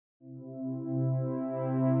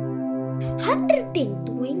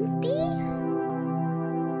120?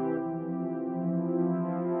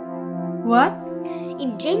 What?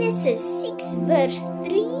 In Genesis 6 verse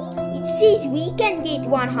 3, it says we can get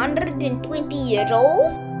 120 years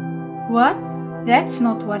old. What? That's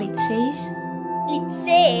not what it says. It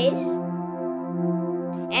says,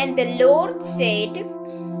 "And the Lord said,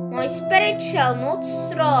 My spirit shall not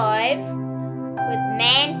strive with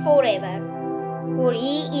man forever, for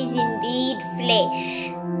he is indeed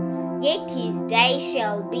flesh, yet his day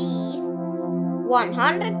shall be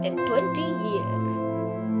 120 years."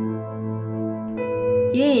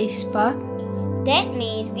 Yes, but That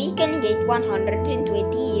means we can get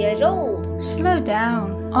 120 years old. slow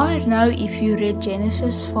down. I don't know if you read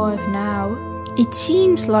Genesis 5 now. It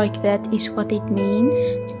seems like that is what it means,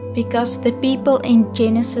 because the people in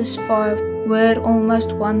Genesis 5 were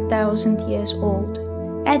almost 1,000 years old.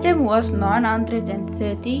 Adam was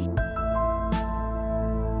 930,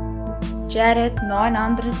 Jared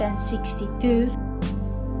 962,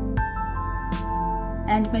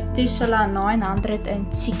 and Methuselah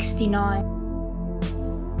 969.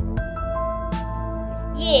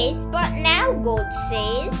 Yes, but now God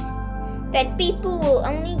says that people will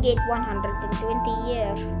only get 120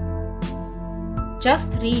 years.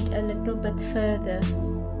 Just read a little bit further.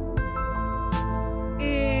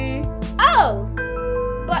 Oh,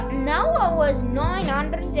 but Noah was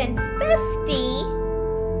 950.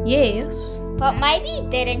 Yes, But maybe it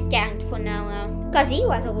didn't count for Noah, because he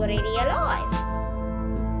was already alive.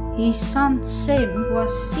 his son Sem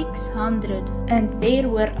was 600, and there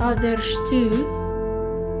were others too.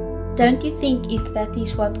 Don't you think if that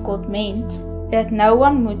is what God meant, that no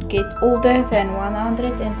one would get older than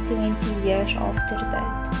 120 years after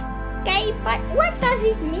that? Okay, but what does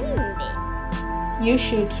it mean then? You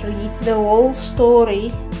should read the whole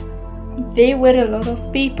story. There were a lot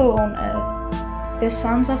of people on earth. The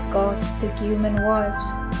sons of God took human wives.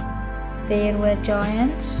 There were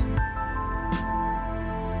giants.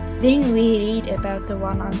 Then we read about the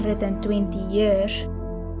 120 years.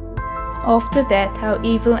 After that, how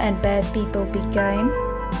evil and bad people became,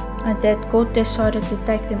 and that God decided to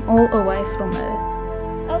take them all away from earth.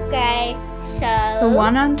 Okay, so... The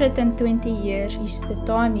 120 years is the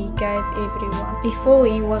time He gave everyone before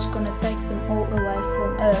He was gonna take them all away from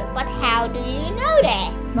earth. But how do you know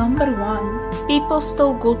that? Number 1, people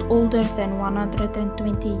still got older than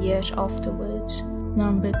 120 years afterwards.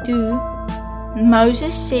 Number 2,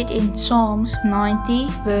 Moses said in Psalms 90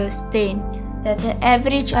 verse 10 that the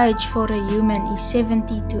average age for a human is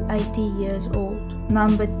 70 to 80 years old.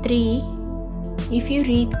 Number 3, if you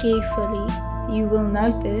read carefully, you will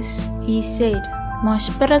notice He said, "My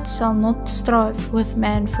spirit shall not strive with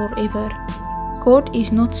man forever." God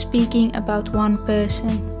is not speaking about one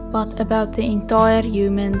person, but about the entire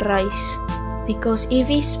human race. Because if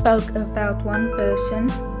He spoke about one person,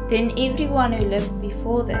 then everyone who lived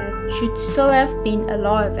before that should still have been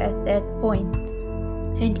alive at that point.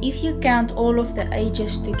 And if you count all of the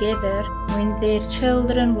ages together when their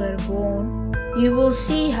children were born, you will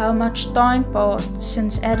see how much time passed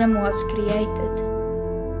since Adam was created.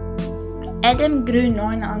 Adam grew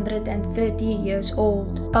 930 years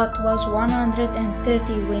old, but was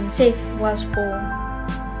 130 when Seth was born.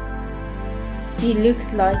 He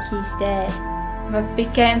looked like his dad, but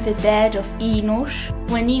became the dad of Enosh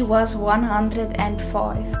when he was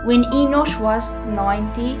 105. When Enosh was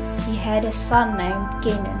 90, he had a son named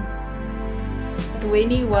Kenan. When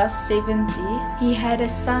he was 70, he had a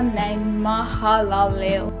son named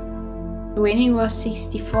Mahalalel. When he was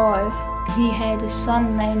 65, he had a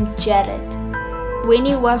son named Jared. When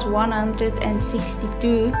he was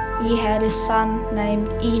 162, he had a son named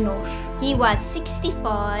Enosh. He was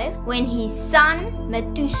 65 when his son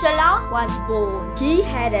Methuselah was born. He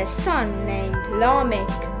had a son named Lamech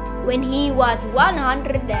when he was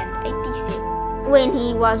 187. When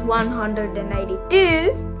he was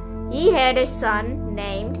 182, he had a son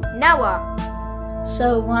named Noah.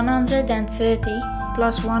 So 130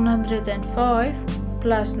 plus 105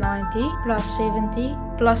 plus 90 plus 70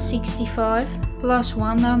 plus 65 plus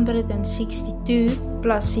 162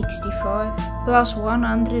 plus 65 plus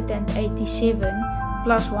 187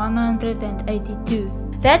 plus 182.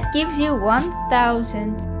 That gives you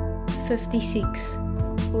 1056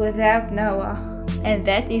 without Noah. And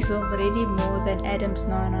that is already more than Adam's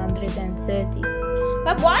 930.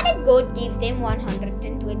 But why did God give them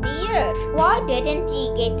 120 years? Why didn't He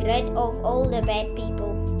get rid of all the bad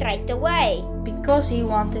people straight away? Because He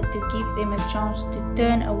wanted to give them a chance to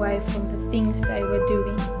turn away from the things they were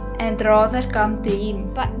doing and rather come to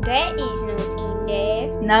Him. But that is not in there.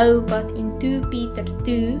 No, but in 2 Peter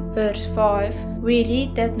 2 verse 5, we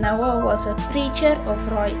read that Noah was a preacher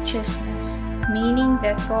of righteousness, meaning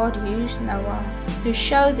that God used Noah to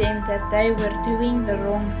show them that they were doing the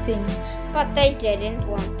wrong things. But they didn't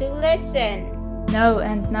want to listen. No,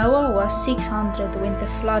 and Noah was 600 when the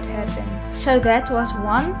flood happened. So that was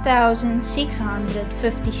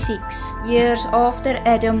 1656 years after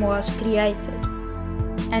Adam was created.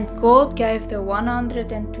 And God gave the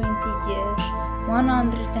 120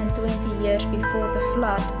 years before the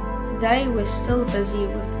flood. They were still busy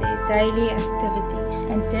with their daily activities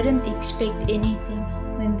and didn't expect anything.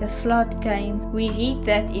 When the flood came, we read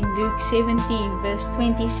that in Luke 17 verse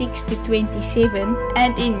 26 to 27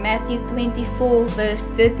 and in Matthew 24 verse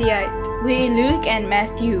 38, where Luke and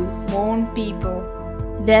Matthew warn people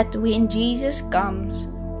that when Jesus comes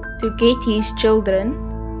to get his children,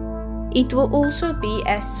 it will also be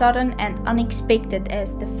as sudden and unexpected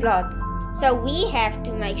as the flood. So we have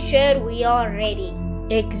to make sure we are ready.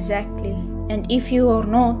 Exactly. And if you are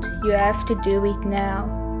not, you have to do it now.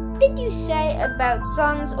 What did you say about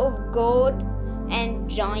sons of God and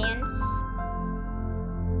giants?